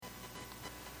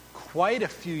quite a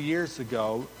few years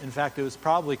ago. In fact, it was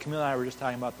probably, Camille and I were just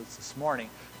talking about this morning,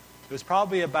 it was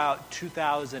probably about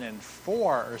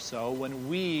 2004 or so when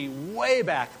we, way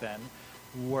back then,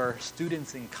 were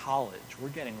students in college. We're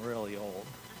getting really old.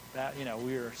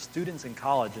 We were students in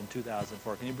college in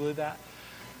 2004. Can you believe that?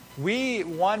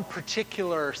 One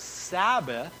particular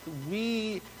Sabbath,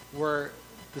 we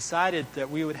decided that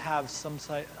we would have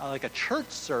like a church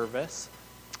service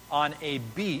on a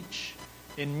beach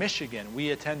in Michigan.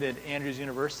 We attended Andrews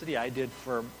University. I did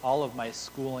for all of my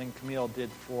schooling. Camille did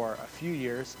for a few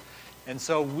years. And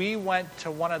so we went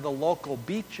to one of the local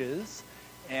beaches,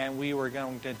 and we were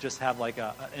going to just have like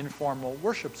an informal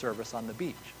worship service on the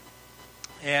beach.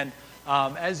 And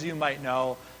as you might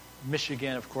know,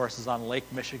 Michigan, of course, is on Lake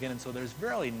Michigan, and so there's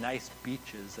really nice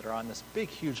beaches that are on this big,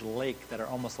 huge lake that are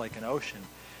almost like an ocean.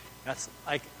 That's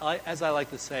as I like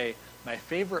to say, my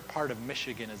favorite part of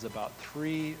Michigan is about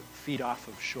 3 feet off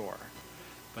of shore.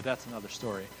 But that's another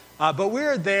story. But we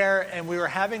were there, and we were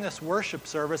having this worship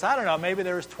service. I don't know, maybe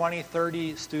there was 20,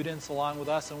 30 students along with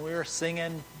us, and we were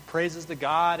singing praises to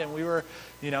God, and we were,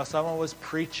 someone was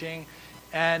preaching.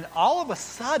 And all of a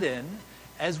sudden,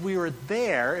 as we were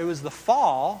there, it was the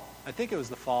fall, I think it was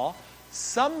the fall,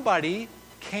 somebody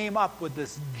came up with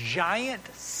this giant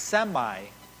semi.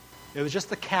 It was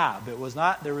just a cab. It was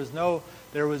not, there was no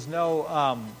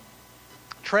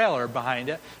trailer behind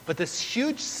it, but this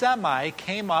huge semi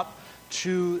came up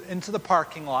into the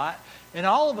parking lot, and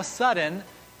all of a sudden,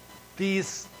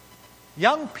 these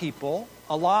young people,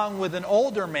 along with an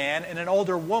older man and an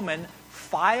older woman,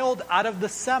 filed out of the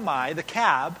semi, the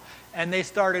cab, and they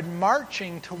started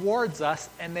marching towards us,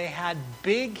 and they had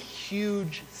big,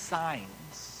 huge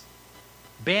signs,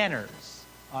 banners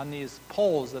on these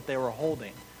poles that they were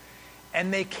holding.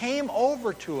 And they came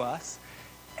over to us,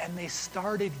 and they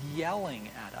started yelling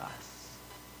at us.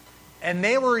 And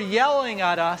they were yelling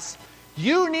at us,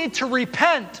 "You need to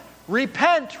repent,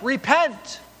 repent,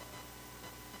 repent."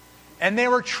 And they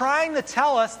were trying to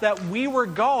tell us that we were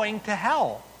going to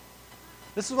hell.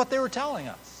 This is what they were telling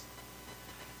us.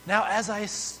 Now, as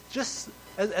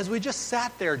we just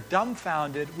sat there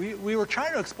dumbfounded, we were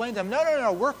trying to explain to them,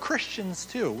 no, we're Christians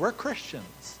too. We're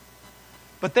Christians.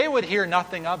 But they would hear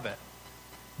nothing of it.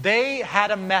 They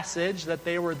had a message that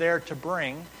they were there to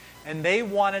bring, and they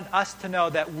wanted us to know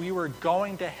that we were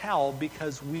going to hell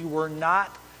because we were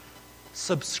not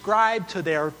subscribed to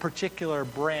their particular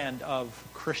brand of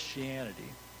Christianity.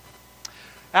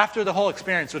 After the whole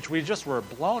experience, which we just were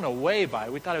blown away by,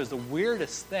 we thought it was the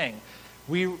weirdest thing,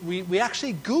 we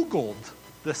actually Googled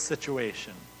this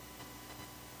situation.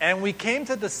 And we came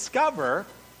to discover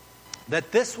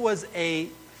that this was a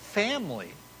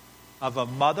family of a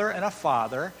mother and a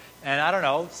father, and I don't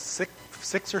know,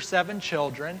 six or 7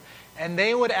 children, and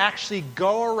they would actually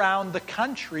go around the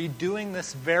country doing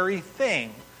this very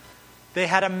thing. They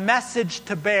had a message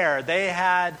to bear. They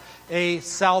had a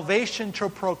salvation to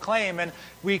proclaim, and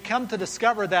we come to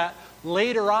discover that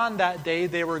later on that day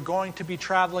they were going to be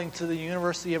traveling to the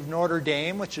University of Notre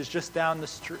Dame, which is just down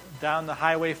the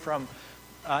highway from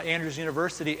Andrews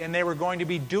University, and they were going to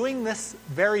be doing this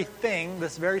very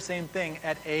same thing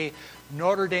at a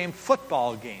Notre Dame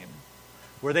football game,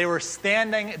 where they would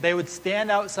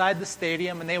stand outside the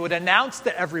stadium and they would announce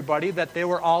to everybody that they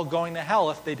were all going to hell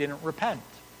if they didn't repent.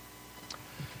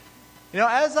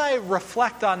 As I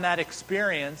reflect on that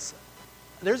experience,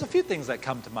 there's a few things that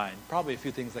come to mind, probably a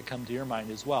few things that come to your mind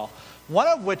as well. One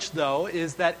of which, though,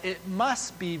 is that it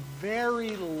must be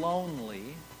very lonely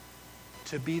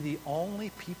to be the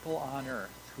only people on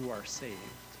earth who are saved.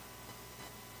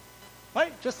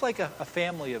 Right? Just like a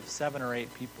family of 7 or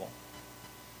 8 people.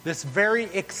 This very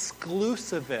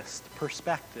exclusivist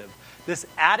perspective. This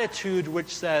attitude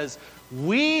which says,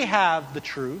 we have the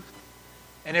truth,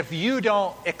 and if you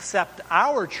don't accept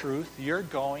our truth, you're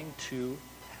going to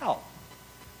hell.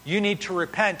 You need to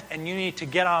repent, and you need to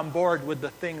get on board with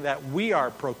the thing that we are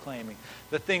proclaiming,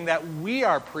 the thing that we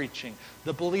are preaching,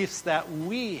 the beliefs that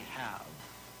we have.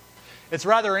 It's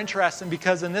rather interesting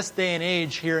because in this day and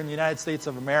age here in the United States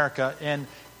of America and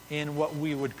in what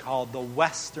we would call the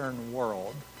Western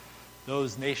world,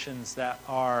 those nations that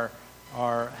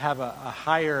have a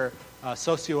higher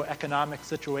socioeconomic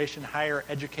situation, higher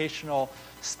educational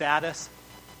status,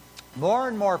 more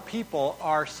and more people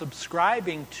are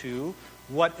subscribing to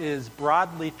what is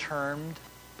broadly termed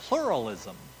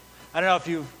pluralism. I don't know if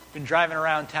you've been driving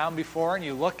around town before and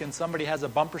you look and somebody has a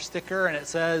bumper sticker and it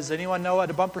says, anyone know what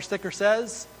a bumper sticker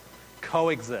says?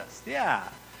 Coexist. Yeah.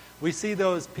 We see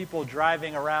those people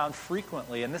driving around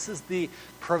frequently, and this is the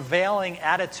prevailing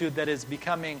attitude that is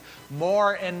becoming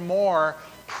more and more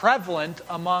prevalent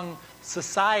among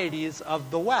societies of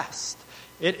the West.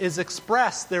 it is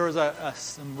expressed. There was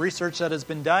some research that has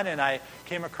been done, and I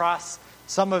came across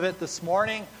some of it this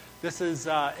morning. This is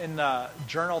in the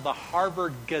journal, the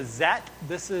Harvard Gazette.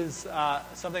 This is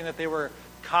something that they were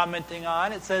commenting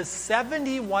on. It says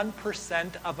 71%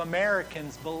 of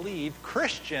Americans believe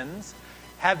Christians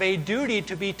have a duty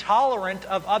to be tolerant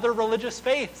of other religious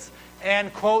faiths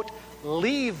and, quote,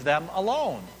 leave them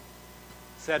alone,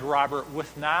 said Robert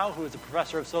Withnow, who is a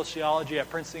professor of sociology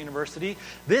at Princeton University.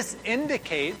 This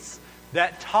indicates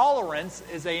that tolerance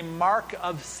is a mark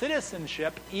of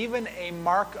citizenship, even a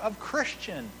mark of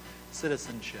Christian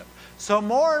citizenship. So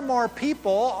more and more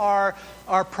people are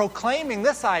proclaiming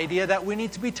this idea that we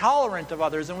need to be tolerant of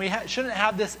others, and we shouldn't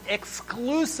have this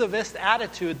exclusivist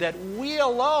attitude that we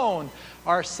alone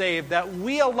are saved, that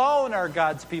we alone are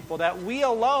God's people, that we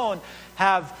alone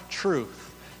have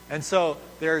truth. And so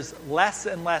there's less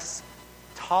and less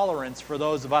tolerance for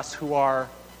those of us who are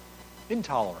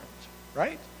intolerant,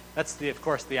 right? That's, of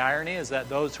course, the irony, is that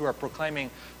those who are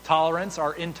proclaiming tolerance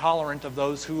are intolerant of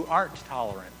those who aren't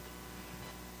tolerant.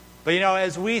 But,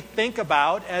 as we think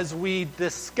about, as we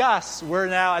discuss,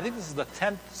 I think this is the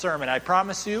 10th sermon. I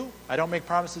promise you, I don't make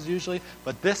promises usually,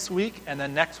 but this week and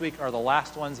then next week are the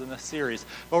last ones in this series.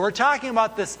 But we're talking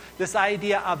about this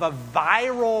idea of a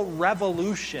viral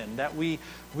revolution that we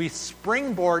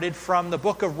springboarded from the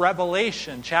book of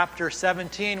Revelation, chapter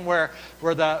 17, where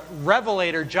the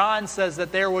revelator, John, says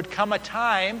that there would come a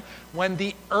time when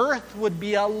the earth would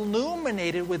be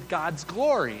illuminated with God's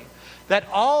glory. That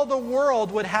all the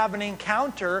world would have an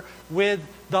encounter with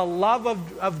the love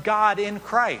of God in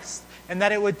Christ. And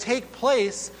that it would take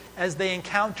place as they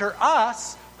encounter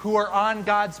us who are on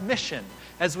God's mission.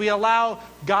 As we allow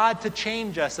God to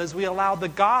change us. As we allow the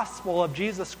gospel of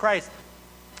Jesus Christ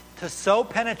to so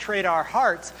penetrate our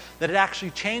hearts that it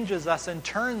actually changes us and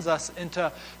turns us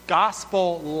into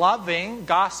gospel-loving,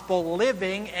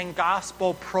 gospel-living, and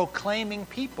gospel-proclaiming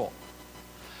people.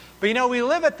 But we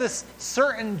live at this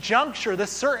certain juncture, this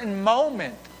certain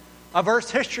moment of Earth's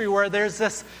history where there's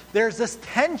this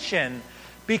tension,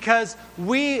 because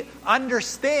we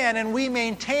understand and we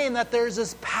maintain that there's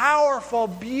this powerful,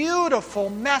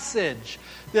 beautiful message,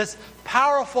 this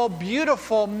powerful,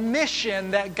 beautiful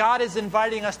mission that God is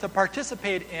inviting us to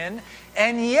participate in,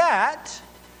 and yet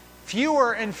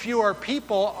fewer and fewer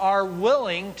people are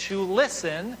willing to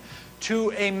listen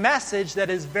to a message that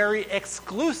is very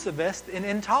exclusivist and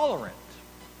intolerant.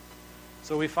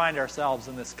 So we find ourselves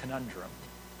in this conundrum.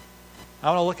 I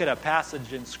want to look at a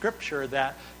passage in Scripture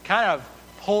that kind of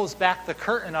pulls back the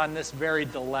curtain on this very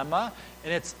dilemma,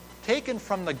 and it's taken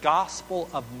from the Gospel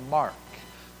of Mark.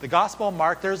 The Gospel of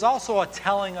Mark, there's also a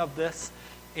telling of this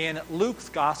in Luke's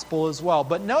Gospel as well.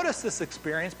 But notice this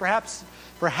experience. Perhaps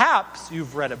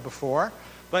you've read it before.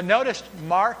 But notice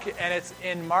Mark, and it's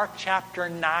in Mark chapter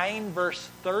 9, verse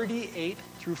 38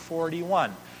 through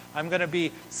 41. I'm going to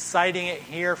be citing it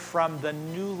here from the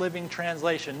New Living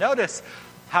Translation. Notice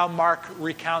how Mark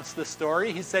recounts the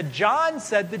story. He said, John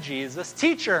said to Jesus,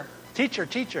 Teacher,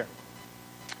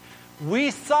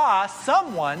 we saw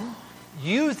someone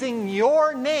using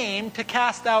your name to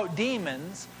cast out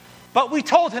demons, but we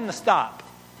told him to stop.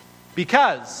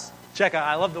 Because,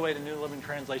 I love the way the New Living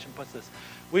Translation puts this.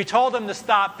 We told him to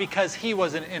stop because he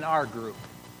wasn't in our group.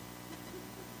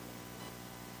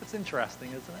 That's interesting,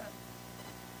 isn't it?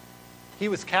 He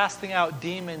was casting out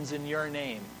demons in your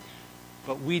name,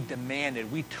 but we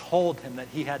told him that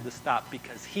he had to stop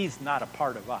because he's not a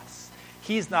part of us.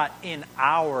 He's not in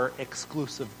our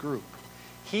exclusive group.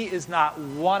 He is not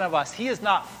one of us. He is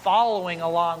not following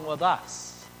along with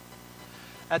us.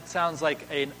 That sounds like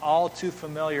an all too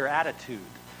familiar attitude.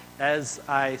 As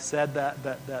I said,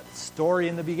 that story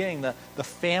in the beginning, the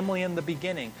family in the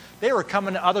beginning, they were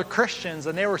coming to other Christians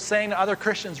and they were saying to other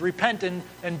Christians, repent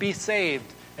and be saved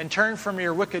and turn from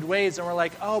your wicked ways. And we're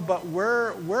like, oh, but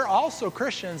we're also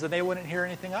Christians, and they wouldn't hear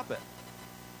anything of it.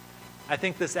 I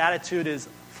think this attitude is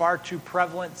far too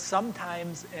prevalent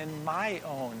sometimes in my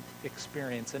own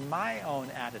experience, in my own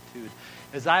attitude.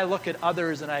 As I look at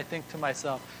others and I think to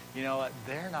myself, you know what,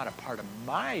 they're not a part of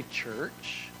my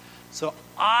church. So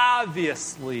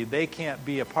obviously they can't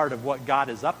be a part of what God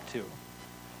is up to.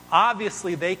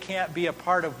 Obviously they can't be a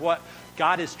part of what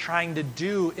God is trying to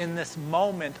do in this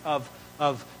moment of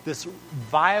this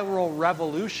viral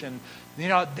revolution.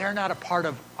 They're not a part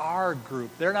of our group.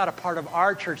 They're not a part of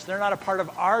our church. They're not a part of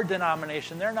our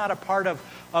denomination. They're not a part of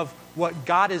what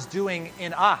God is doing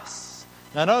in us.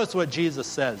 Now notice what Jesus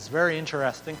says. Very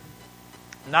interesting.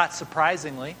 Not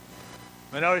surprisingly.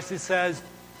 But notice he says,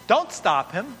 don't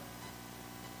stop him.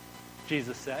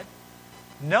 Jesus said.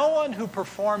 No one who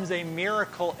performs a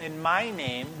miracle in my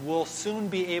name will soon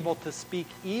be able to speak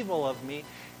evil of me.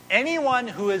 Anyone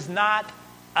who is not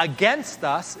against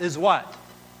us is what?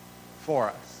 For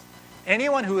us.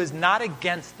 Anyone who is not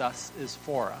against us is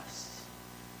for us.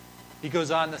 He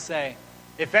goes on to say,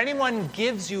 if anyone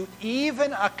gives you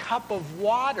even a cup of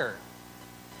water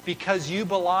because you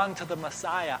belong to the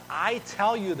Messiah, I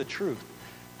tell you the truth,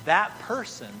 that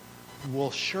person will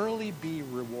surely be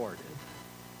rewarded.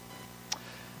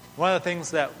 One of the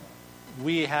things that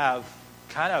we have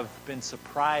kind of been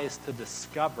surprised to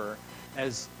discover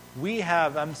as we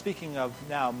have, I'm speaking of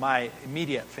now my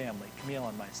immediate family, Camille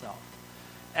and myself,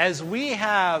 as we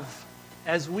have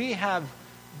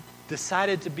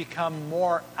decided to become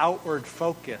more outward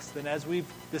focused, and as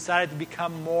we've decided to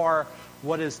become more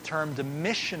what is termed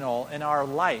missional in our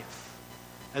life,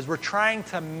 as we're trying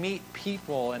to meet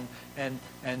people and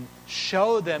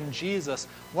show them Jesus,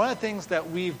 one of the things that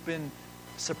we've been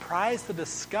surprised to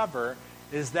discover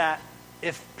is that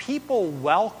if people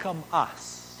welcome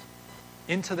us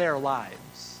into their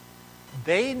lives,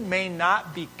 they may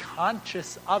not be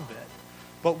conscious of it,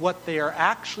 but what they are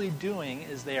actually doing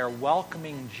is they are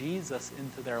welcoming Jesus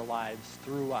into their lives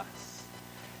through us.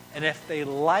 And if they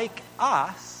like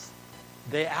us,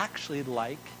 they actually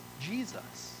like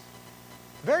Jesus.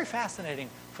 Very fascinating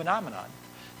phenomenon.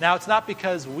 Now, it's not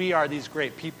because we are these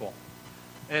great people,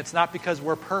 and it's not because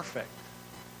we're perfect.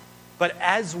 But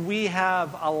as we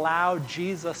have allowed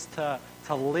Jesus to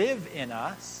live in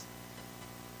us,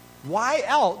 why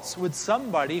else would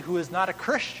somebody who is not a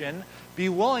Christian be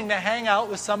willing to hang out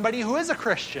with somebody who is a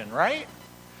Christian, right?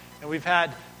 And we've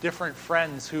had different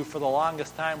friends who, for the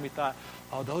longest time, we thought,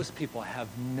 oh, those people have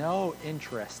no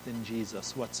interest in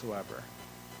Jesus whatsoever.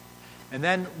 And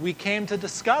then we came to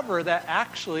discover that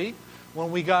actually,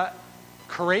 when we got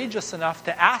courageous enough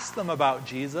to ask them about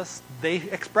Jesus, they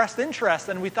expressed interest,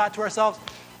 and we thought to ourselves,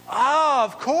 oh,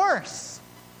 of course.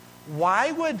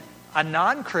 Why would a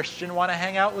non-Christian want to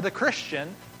hang out with a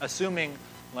Christian, assuming,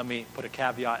 let me put a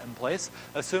caveat in place,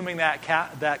 assuming that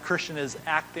that Christian is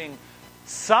acting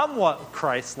somewhat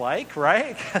Christ-like,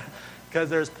 right? Because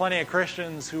there's plenty of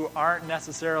Christians who aren't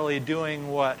necessarily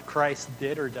doing what Christ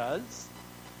did or does.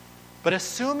 But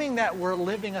assuming that we're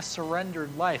living a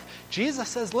surrendered life, Jesus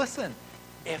says, listen,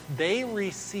 if they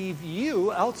receive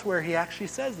you, elsewhere he actually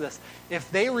says this, if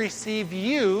they receive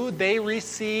you, they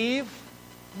receive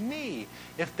me.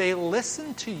 If they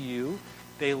listen to you,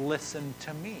 they listen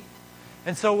to me.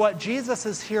 And so what Jesus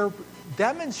is here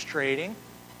demonstrating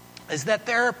is that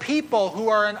there are people who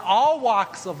are in all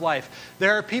walks of life.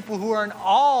 There are people who are in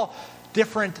all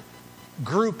different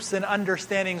groups and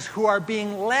understandings who are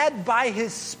being led by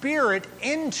his Spirit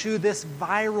into this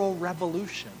viral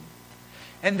revolution.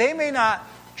 And they may not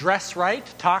dress right,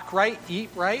 talk right, eat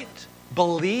right,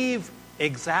 believe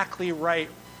exactly right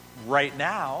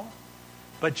now.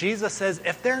 But Jesus says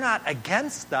if they're not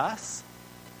against us,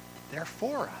 they're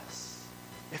for us.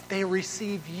 If they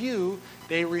receive you,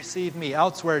 they receive me.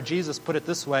 Elsewhere, Jesus put it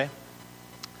this way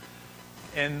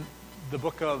in the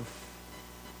book of,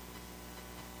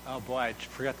 oh boy, I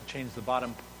forgot to change the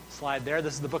bottom slide there.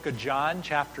 This is the book of John,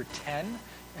 chapter 10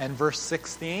 and verse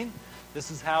 16. This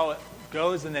is how it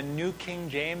goes in the New King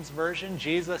James Version.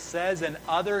 Jesus says, and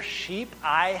other sheep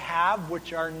I have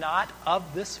which are not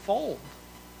of this fold.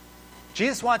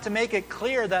 Jesus wanted to make it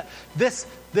clear that this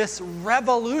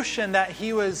revolution that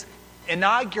he was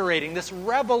inaugurating, this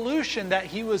revolution that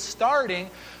he was starting,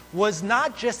 was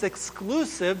not just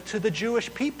exclusive to the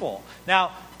Jewish people.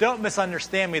 Now, don't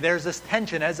misunderstand me. There's this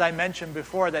tension, as I mentioned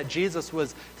before, that Jesus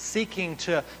was seeking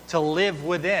to live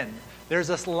within. There's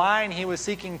this line he was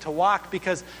seeking to walk,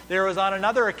 because there was on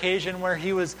another occasion where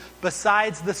he was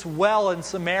besides this well in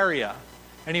Samaria,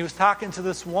 and he was talking to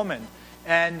this woman,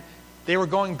 and they were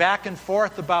going back and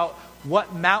forth about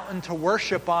what mountain to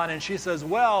worship on, and she says,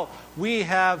 well, we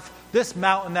have this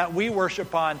mountain that we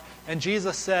worship on. And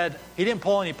Jesus said, he didn't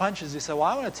pull any punches. He said, well,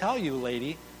 I want to tell you,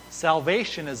 lady,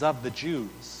 salvation is of the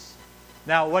Jews.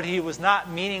 Now, what he was not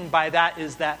meaning by that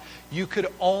is that you could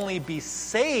only be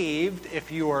saved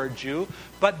if you are a Jew,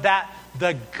 but that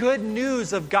the good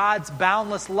news of God's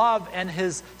boundless love and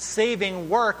his saving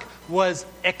work was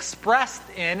expressed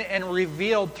in and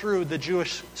revealed through the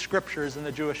Jewish scriptures and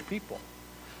the Jewish people.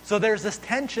 So there's this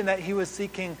tension that he was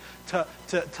seeking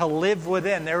to live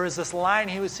within. There was this line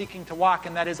he was seeking to walk,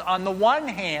 and that is, on the one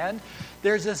hand,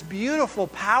 there's this beautiful,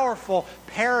 powerful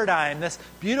paradigm, this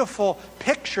beautiful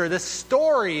picture, this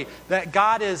story that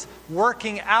God is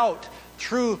working out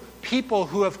through people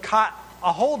who have caught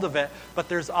a hold of it. But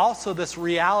there's also this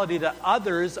reality that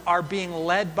others are being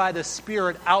led by the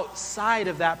Spirit outside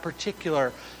of that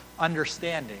particular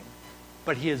understanding.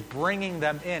 but he is bringing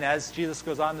them in. As Jesus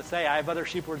goes on to say, I have other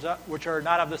sheep which are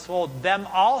not of this fold. Them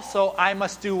also I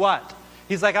must do what?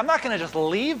 He's like, I'm not going to just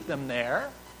leave them there.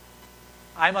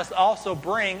 I must also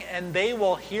bring, and they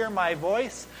will hear my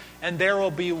voice, and there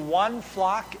will be one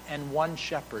flock and one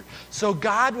shepherd. So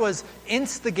God was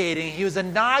instigating, he was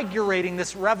inaugurating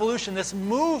this revolution, this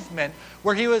movement,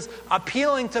 where he was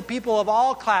appealing to people of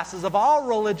all classes, of all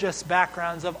religious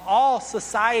backgrounds, of all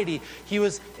society. He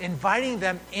was inviting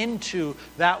them into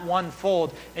that one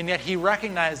fold, and yet he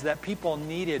recognized that people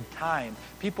needed time.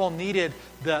 People needed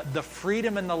the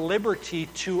freedom and the liberty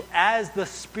to, as the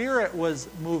Spirit was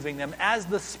moving them, as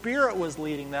the Spirit was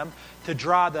leading them, to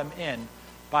draw them in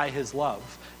by his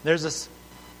love. There's this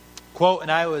quote,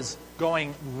 and I was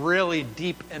going really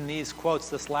deep in these quotes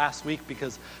this last week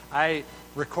because I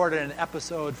recorded an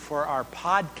episode for our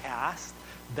podcast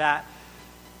that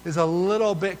is a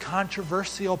little bit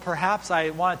controversial perhaps. I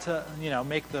wanted to,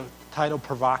 make the title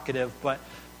provocative, but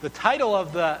the title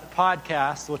of the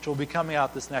podcast, which will be coming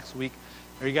out this next week,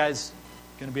 are you guys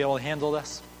going to be able to handle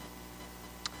this?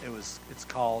 It's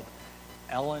called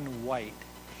Ellen White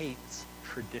Hates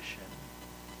Tradition.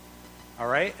 All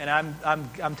right, and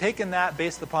I'm taking that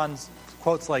based upon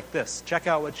quotes like this. Check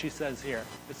out what she says here.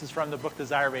 This is from the book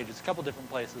Desire of Ages, a couple different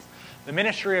places. The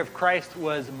ministry of Christ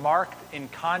was marked in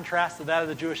contrast to that of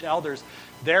the Jewish elders.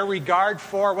 Their regard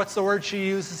for, what's the word she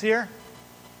uses here?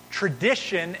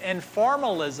 Tradition and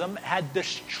formalism had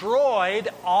destroyed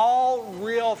all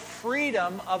real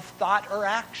freedom of thought or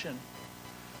action.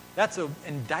 That's an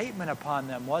indictment upon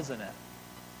them, wasn't it?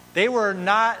 They were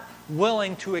not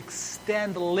willing to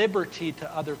extend liberty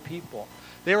to other people.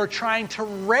 They were trying to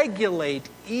regulate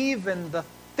even the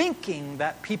thinking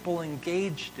that people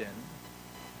engaged in.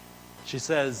 She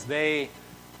says their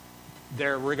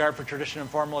regard for tradition and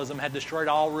formalism had destroyed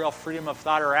all real freedom of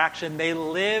thought or action. They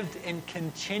lived in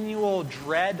continual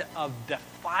dread of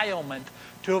defilement.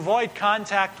 To avoid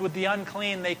contact with the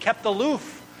unclean, they kept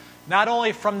aloof, not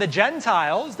only from the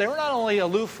Gentiles. They were not only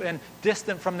aloof and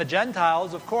distant from the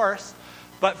Gentiles, of course,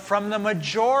 but from the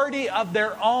majority of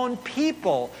their own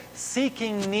people,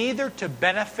 seeking neither to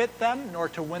benefit them nor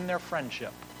to win their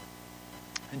friendship.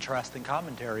 Interesting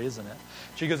commentary, isn't it?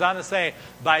 She goes on to say,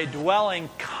 by dwelling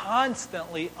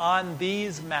constantly on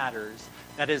these matters,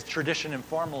 that is tradition and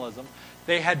formalism,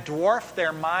 they had dwarfed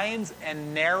their minds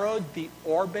and narrowed the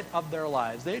orbit of their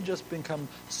lives. They had just become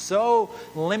so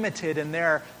limited in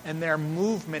their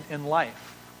movement in life.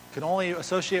 Could only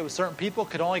associate with certain people,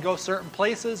 could only go certain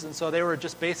places, and so they were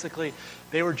just basically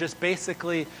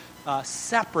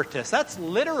separatists. That's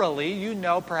literally,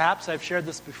 perhaps I've shared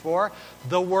this before,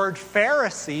 the word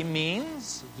Pharisee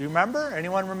means, do you remember?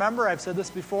 Anyone remember? I've said this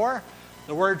before.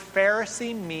 The word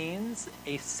Pharisee means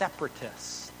a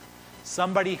separatist,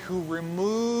 somebody who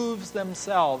removes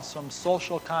themselves from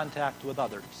social contact with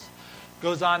others.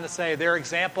 Goes on to say, their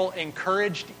example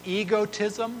encouraged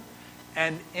egotism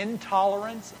and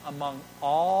intolerance among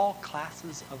all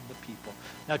classes of the people.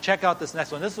 Now check out this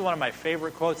next one. This is one of my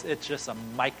favorite quotes. It's just a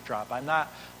mic drop. I'm not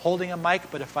holding a mic,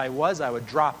 but if I was, I would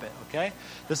drop it, okay?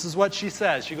 This is what she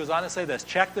says. She goes on to say this.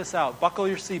 Check this out. Buckle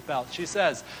your seatbelt. She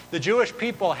says, the Jewish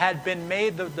people had been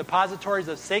made the depositories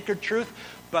of sacred truth,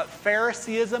 but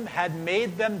Phariseeism had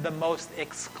made them the most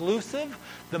exclusive,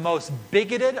 the most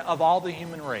bigoted of all the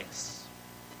human race.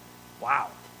 Wow.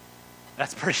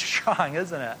 That's pretty strong,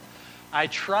 isn't it? I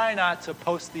try not to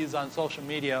post these on social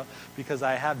media because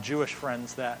I have Jewish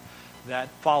friends that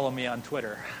follow me on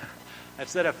Twitter. I've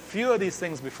said a few of these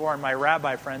things before, and my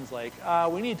rabbi friend's like,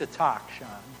 we need to talk, Sean.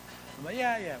 I'm like,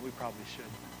 yeah, we probably should.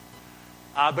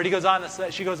 But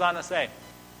she goes on to say,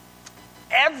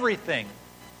 everything,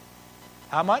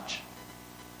 how much?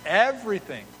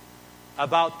 Everything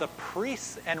about the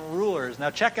priests and rulers. Now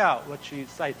check out what she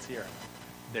cites here.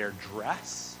 Their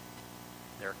dress,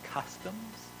 their customs,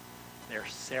 their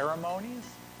ceremonies,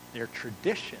 their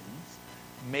traditions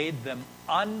made them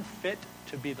unfit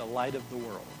to be the light of the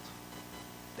world.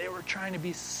 They were trying to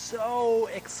be so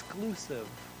exclusive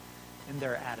in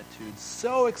their attitudes,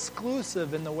 so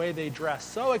exclusive in the way they dress,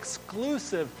 so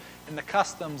exclusive in the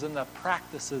customs and the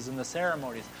practices and the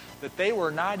ceremonies that they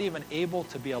were not even able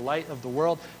to be a light of the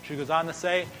world. She goes on to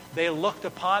say, they looked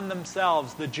upon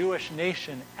themselves, the Jewish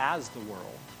nation, as the world.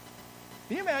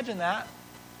 Can you imagine that?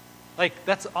 Like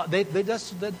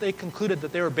they concluded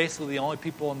that they were basically the only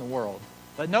people in the world.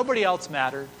 That nobody else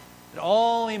mattered. It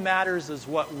only matters is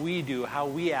what we do, how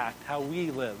we act, how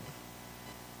we live.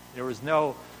 There was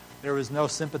no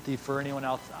sympathy for anyone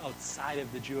else outside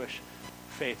of the Jewish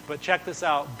faith. But check this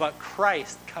out. But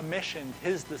Christ commissioned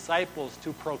his disciples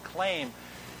to proclaim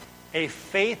a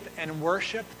faith and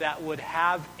worship that would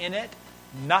have in it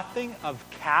nothing of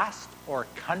caste or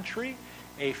country,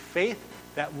 a faith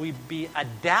that we be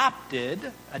adapted,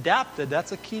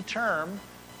 that's a key term,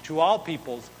 to all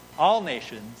peoples, all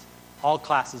nations, all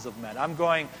classes of men. I'm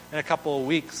going in a couple of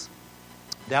weeks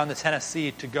down to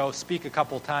Tennessee to go speak a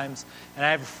couple of times, and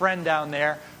I have a friend down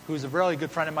there who's a really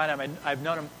good friend of mine. I've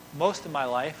known him most of my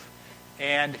life,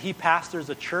 and he pastors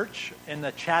a church in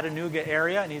the Chattanooga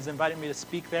area, and he's invited me to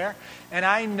speak there. And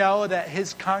I know that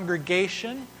his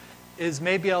congregation is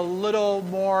maybe a little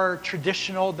more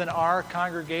traditional than our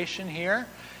congregation here.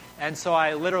 And so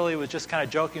I literally was just kind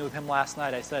of joking with him last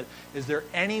night. I said, is there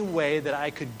any way that I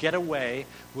could get away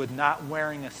with not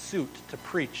wearing a suit to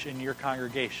preach in your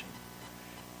congregation?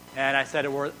 And I said,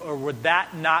 or would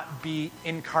that not be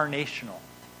incarnational?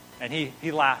 And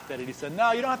he laughed at it. He said,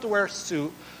 no, you don't have to wear a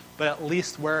suit, but at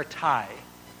least wear a tie.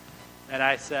 And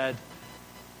I said,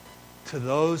 to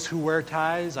those who wear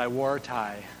ties, I wore a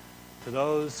tie. To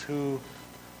those who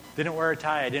didn't wear a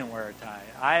tie, I didn't wear a tie.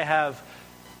 I have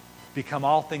become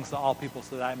all things to all people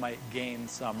so that I might gain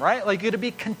some, right? Like, you got to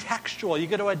be contextual. You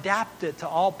got to adapt it to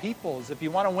all peoples. If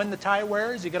you want to win the tie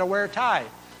wearers, you got to wear a tie,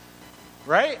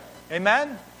 right?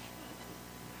 Amen?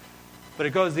 But it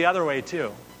goes the other way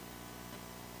too.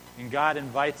 And God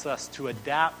invites us to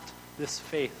adapt this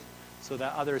faith so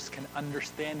that others can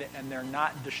understand it and they're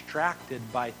not distracted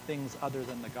by things other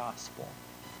than the gospel.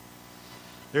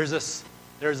 There's this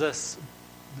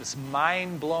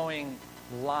mind-blowing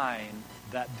line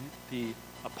that the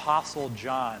Apostle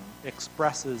John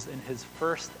expresses in his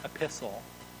first epistle.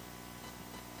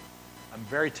 I'm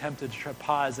very tempted to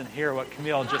pause and hear what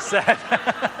Camille just said.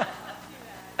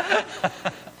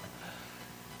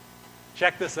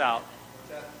 Check this out.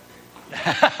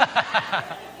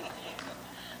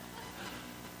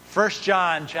 1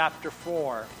 John chapter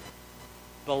 4.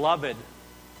 Beloved,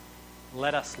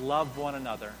 let us love one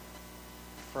another,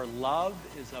 for love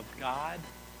is of God.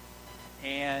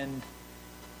 And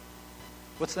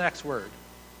what's the next word?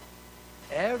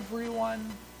 Everyone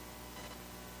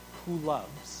who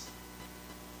loves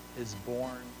is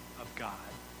born of God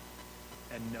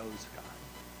and knows God.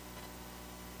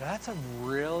 Now, that's a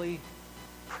really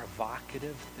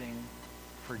provocative thing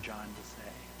for John to say.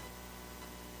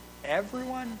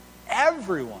 Everyone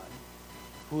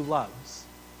who loves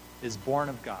is born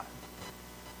of God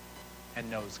and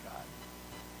knows God.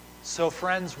 So,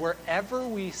 friends, wherever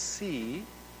we see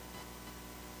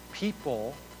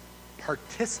people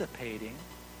participating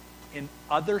in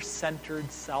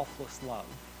other-centered, selfless love,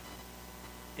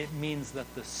 it means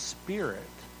that the Spirit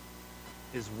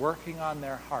is working on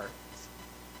their hearts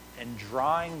and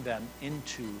drawing them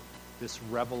into this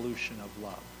revolution of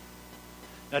love.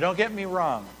 Now, don't get me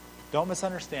wrong. Don't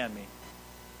misunderstand me.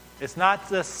 It's not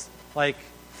this, like,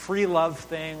 free love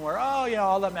thing where,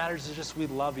 all that matters is just we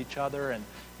love each other and,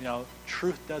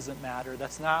 truth doesn't matter.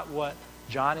 That's not what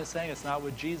John is saying. It's not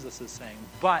what Jesus is saying.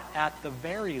 But at the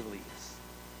very least,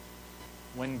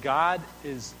 when God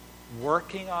is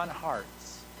working on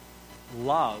hearts,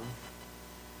 love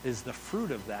is the fruit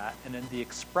of that and in the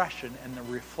expression and the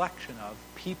reflection of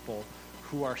people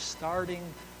who are starting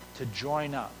to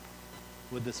join up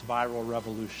with this viral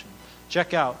revolution.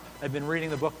 Check out, I've been reading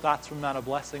the book Thoughts from Mount of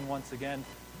Blessing once again,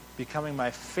 becoming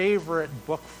my favorite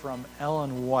book from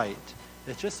Ellen White.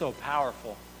 It's just so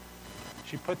powerful.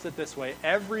 She puts it this way: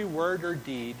 every word or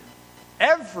deed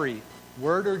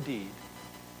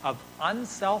of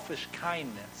unselfish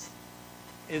kindness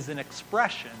is an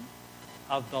expression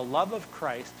of the love of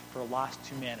Christ for lost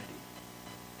humanity.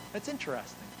 That's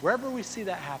interesting. Wherever we see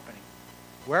that happening,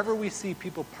 wherever we see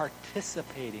people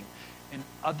participating in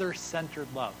other-centered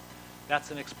love,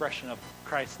 that's an expression of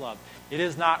Christ's love. It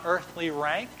is not earthly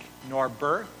rank, nor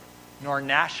birth, nor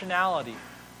nationality,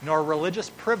 nor religious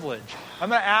privilege. I'm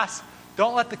going to ask,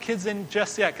 don't let the kids in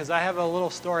just yet, because I have a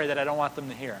little story that I don't want them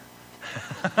to hear.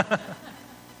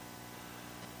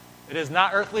 It is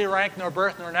not earthly rank, nor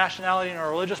birth, nor nationality, nor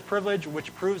religious privilege,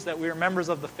 which proves that we are members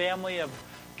of the family of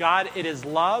God. It is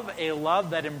love, a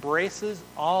love that embraces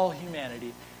all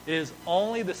humanity. It is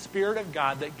only the Spirit of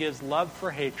God that gives love for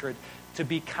hatred, to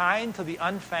be kind to the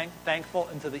unthankful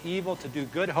and to the evil, to do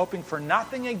good, hoping for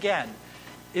nothing again,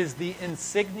 is the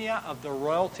insignia of the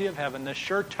royalty of heaven, the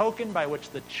sure token by which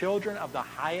the children of the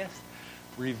highest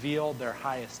reveal their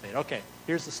highest state. Okay,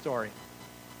 here's the story.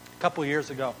 A couple years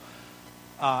ago,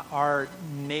 our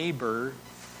neighbor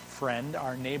friend,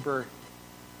 our neighbor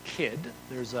kid,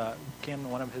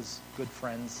 one of his good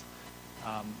friends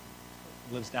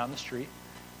lives down the street,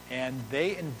 and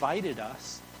they invited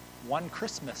us one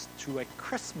Christmas to a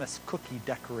Christmas cookie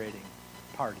decorating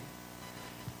party.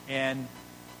 And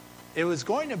it was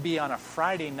going to be on a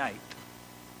Friday night.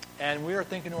 And we were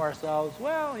thinking to ourselves,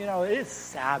 well, it is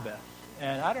Sabbath.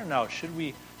 And I don't know, should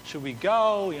we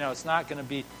go? It's not going to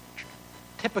be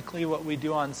typically what we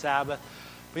do on Sabbath.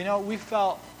 But, we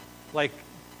felt like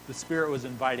the Spirit was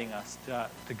inviting us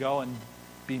to go and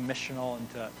be missional and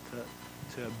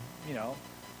to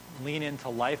lean into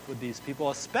life with these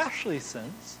people, especially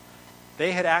since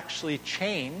they had actually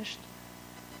changed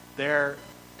their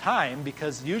time,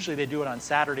 because usually they do it on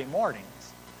Saturday mornings.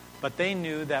 But they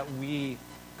knew that we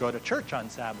go to church on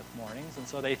Sabbath mornings, and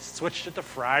so they switched it to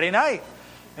Friday night.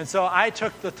 And so I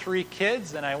took the 3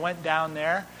 kids, and I went down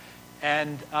there,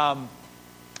 and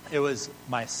it was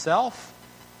myself,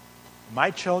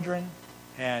 my children,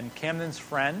 and Camden's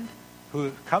friend,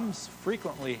 who comes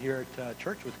frequently here to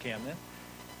church with Camden,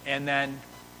 and then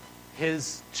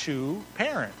his 2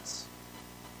 parents,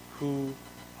 who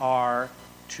are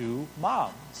 2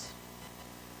 moms,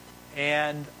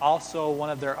 and also one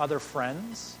of their other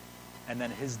friends, and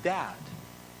then his dad.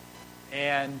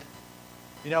 And,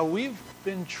 we've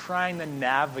been trying to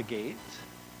navigate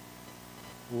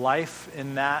life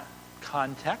in that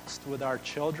context with our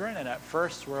children, and at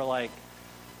first we're like,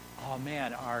 oh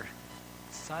man, our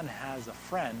son has a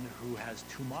friend who has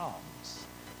 2 moms.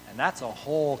 And that's a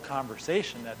whole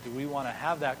conversation. That do we want to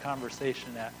have that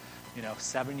conversation at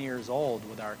 7 years old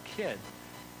with our kid?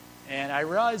 And I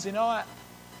realized, what?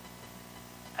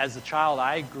 As a child,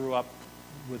 I grew up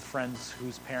with friends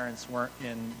whose parents weren't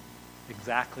in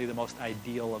exactly the most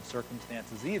ideal of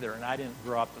circumstances either. And I didn't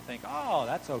grow up to think, oh,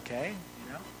 that's okay,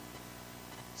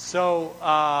 So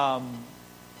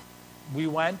we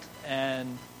went,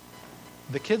 and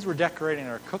the kids were decorating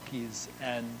our cookies,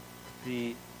 and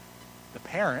the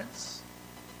parents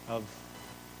of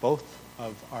both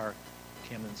of our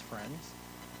Camden's friends,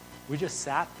 we just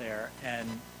sat there, and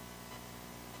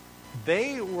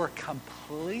they were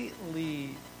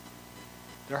completely,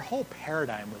 their whole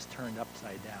paradigm was turned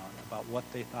upside down about what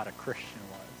they thought a Christian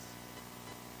was.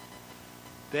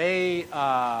 They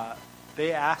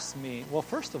asked me, well,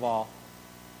 first of all,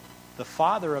 the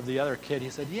father of the other kid, he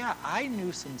said, yeah, I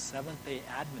knew some Seventh-day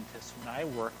Adventists when I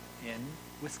worked in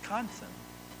Wisconsin.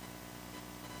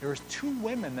 There was 2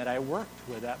 women that I worked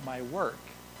with at my work.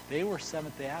 They were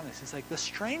Seventh-day Adventists. He's like, the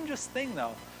strangest thing,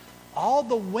 though, all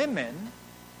the women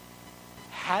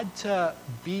had to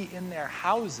be in their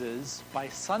houses by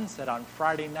sunset on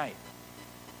Friday night.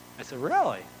 I said,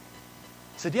 really?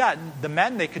 He said, yeah, the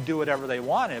men, they could do whatever they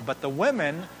wanted, but the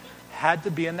women had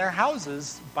to be in their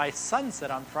houses by sunset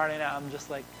on Friday night. I'm just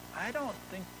like, I don't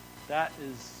think that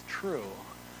is true.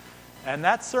 And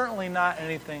that's certainly not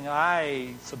anything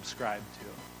I subscribe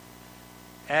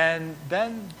to. And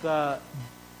then the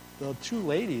 2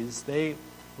 ladies, they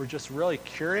were just really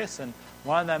curious, and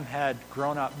one of them had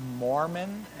grown up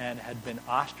Mormon and had been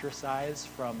ostracized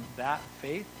from that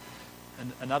faith,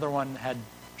 and another one had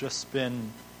just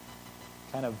been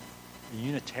kind of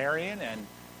Unitarian. And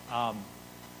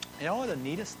one of the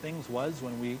neatest things was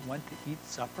when we went to eat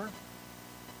supper,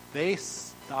 they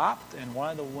stopped, and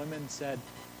one of the women said,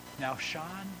 now,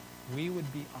 Sean, we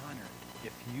would be honored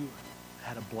if you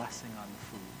had a blessing on the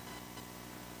food.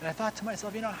 And I thought to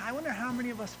myself, I wonder how many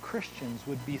of us Christians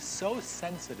would be so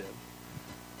sensitive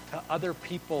to other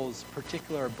people's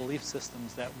particular belief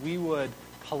systems that we would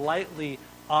politely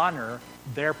honor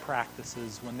their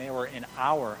practices when they were in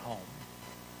our home.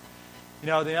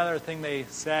 The other thing they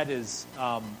said is,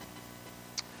 now,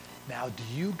 do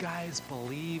you guys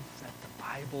believe that the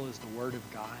Bible is the Word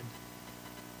of God?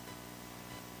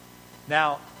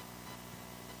 Now,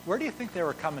 where do you think they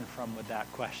were coming from with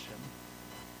that question?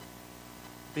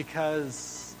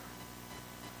 Because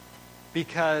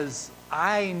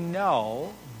I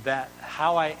know that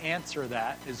how I answer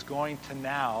that is going to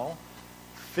now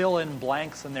fill in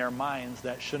blanks in their minds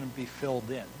that shouldn't be filled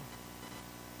in.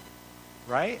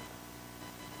 Right?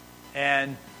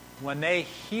 And when they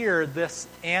hear this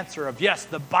answer of, yes,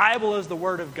 the Bible is the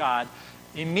Word of God,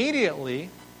 immediately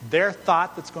their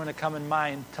thought that's going to come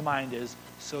to mind is,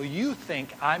 so you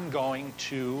think I'm going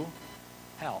to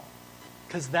hell?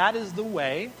 Because that is the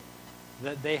way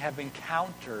that they have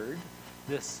encountered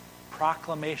this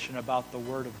proclamation about the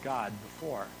Word of God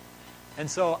before. And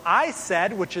so I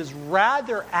said, which is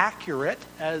rather accurate,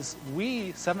 as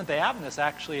we Seventh-day Adventists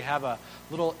actually have a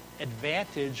little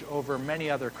advantage over many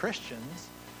other Christians,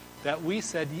 that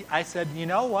I said, you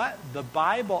know what? The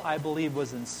Bible, I believe,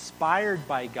 was inspired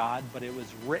by God, but it was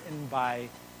written by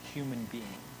human beings.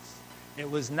 It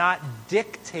was not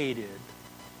dictated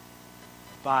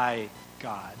by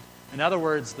God. In other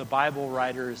words, the Bible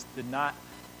writers did not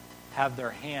have their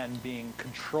hand being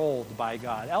controlled by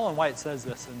God. Ellen White says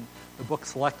this in the book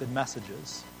Selected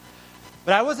Messages.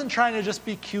 But I wasn't trying to just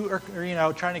be cute or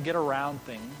trying to get around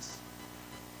things.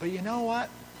 But you know what?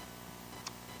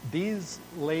 These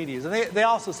ladies, and they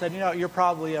also said, you're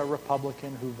probably a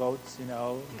Republican who votes,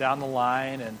 down the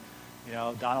line and,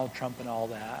 Donald Trump and all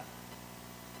that.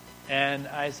 And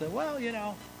I said, well,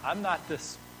 I'm not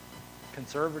this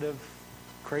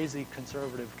crazy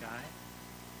conservative guy.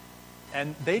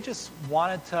 And they just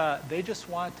wanted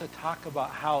to talk about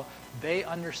how they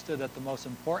understood that the most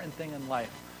important thing in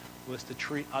life was to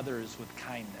treat others with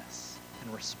kindness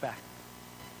and respect.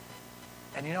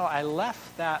 And I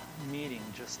left that meeting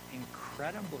just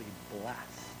incredibly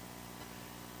blessed.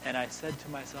 And I said to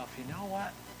myself, you know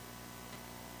what?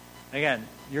 Again,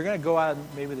 you're going to go out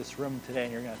of maybe this room today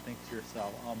and you're going to think to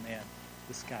yourself, oh man,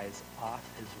 this guy is off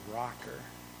his rocker.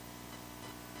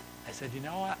 I said, you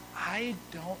know what? I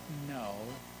don't know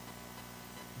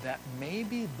that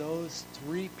maybe those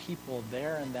 3 people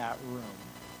there in that room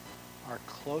are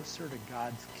closer to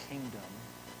God's kingdom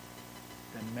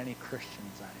than many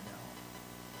Christians I know.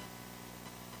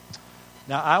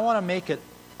 Now, I want to make it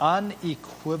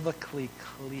unequivocally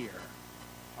clear,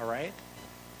 all right?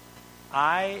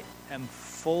 I am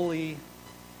fully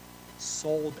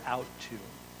sold out to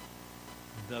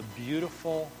the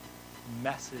beautiful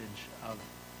message of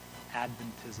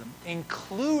Adventism,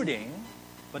 including,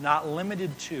 but not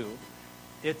limited to,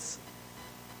 its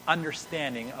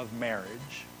understanding of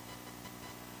marriage.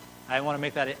 I want to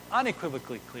make that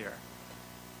unequivocally clear.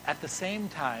 At the same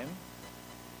time,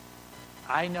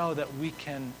 I know that we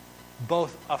can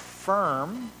both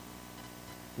affirm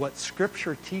what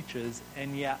Scripture teaches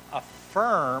and yet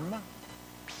affirm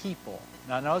people.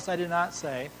 Now, notice I did not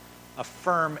say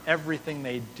affirm everything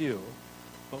they do,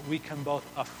 but we can both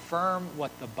affirm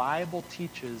what the Bible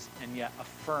teaches and yet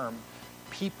affirm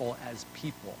people as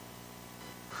people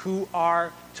who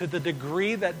are, to the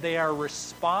degree that they are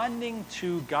responding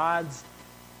to God's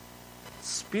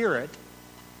Spirit,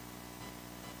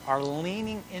 are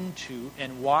leaning into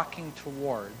and walking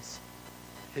towards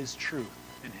His truth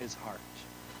in His heart.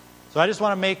 So I just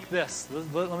want to make this,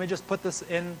 let me just put this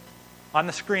in on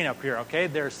the screen up here, okay?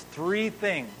 There's 3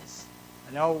 things.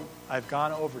 I know I've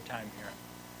gone overtime here.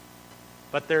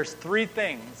 But there's 3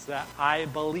 things that I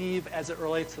believe as it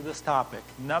relates to this topic.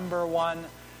 Number 1,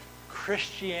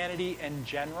 Christianity in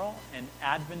general and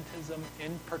Adventism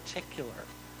in particular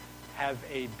have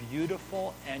a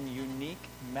beautiful and unique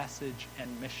message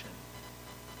and mission.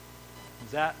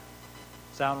 Does that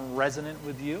sound resonant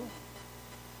with you?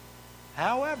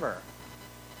 However,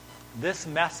 this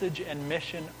message and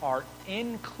mission are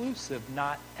inclusive,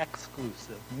 not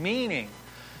exclusive. Meaning,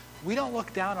 we don't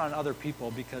look down on other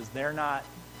people because they're not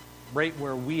right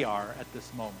where we are at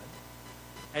this moment.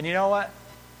 And you know what?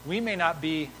 We may not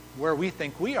be where we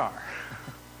think we are.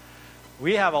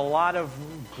 We have a lot of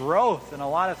growth and a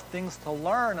lot of things to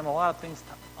learn and a lot of things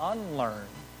to unlearn.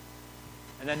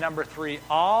 And then number 3,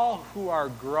 all who are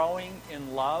growing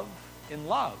in love,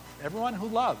 everyone who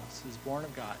loves is born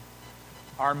of God,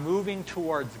 are moving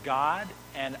towards God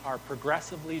and are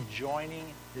progressively joining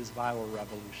His viral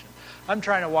revolution. I'm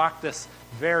trying to walk this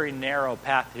very narrow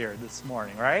path here this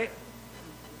morning, right?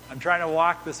 I'm trying to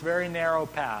walk this very narrow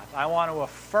path. I want to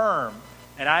affirm,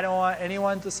 and I don't want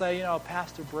anyone to say,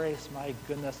 Pastor Brace, my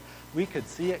goodness, we could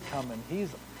see it coming.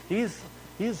 He's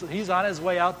on his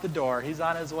way out the door. He's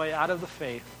on his way out of the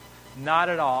faith. Not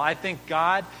at all. I think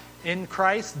God, in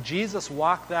Christ, Jesus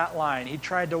walked that line. He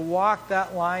tried to walk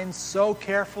that line so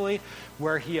carefully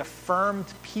where He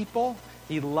affirmed people,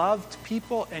 He loved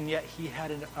people, and yet He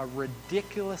had a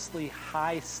ridiculously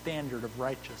high standard of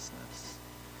righteousness.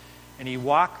 And He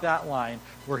walked that line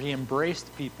where He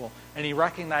embraced people, and He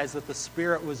recognized that the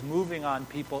Spirit was moving on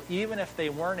people even if they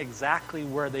weren't exactly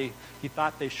where He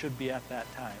thought they should be at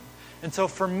that time. And so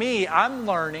for me, I'm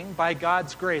learning by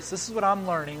God's grace. This is what I'm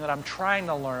learning, that I'm trying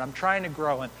to learn. I'm trying to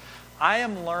grow. And I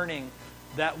am learning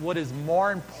that what is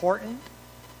more important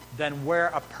than where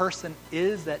a person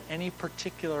is at any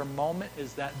particular moment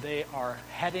is that they are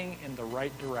heading in the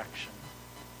right direction.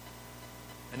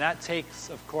 And that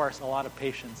takes, of course, a lot of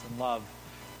patience and love.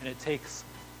 And it takes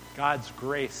God's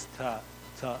grace to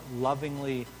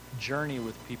lovingly journey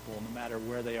with people no matter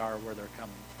where they are or where they're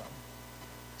coming from.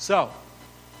 So,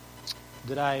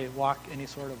 did I walk any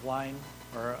sort of line?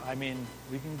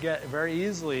 We can get very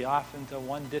easily off into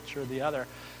one ditch or the other.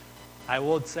 I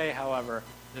would say, however,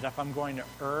 that if I'm going to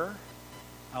err,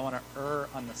 I want to err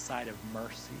on the side of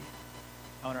mercy.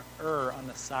 I want to err on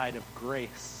the side of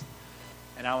grace.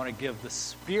 And I want to give the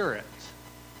Spirit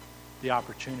the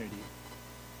opportunity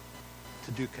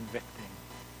to do convicting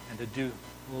and to do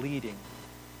leading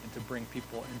and to bring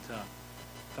people into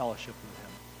fellowship with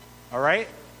Him. All right?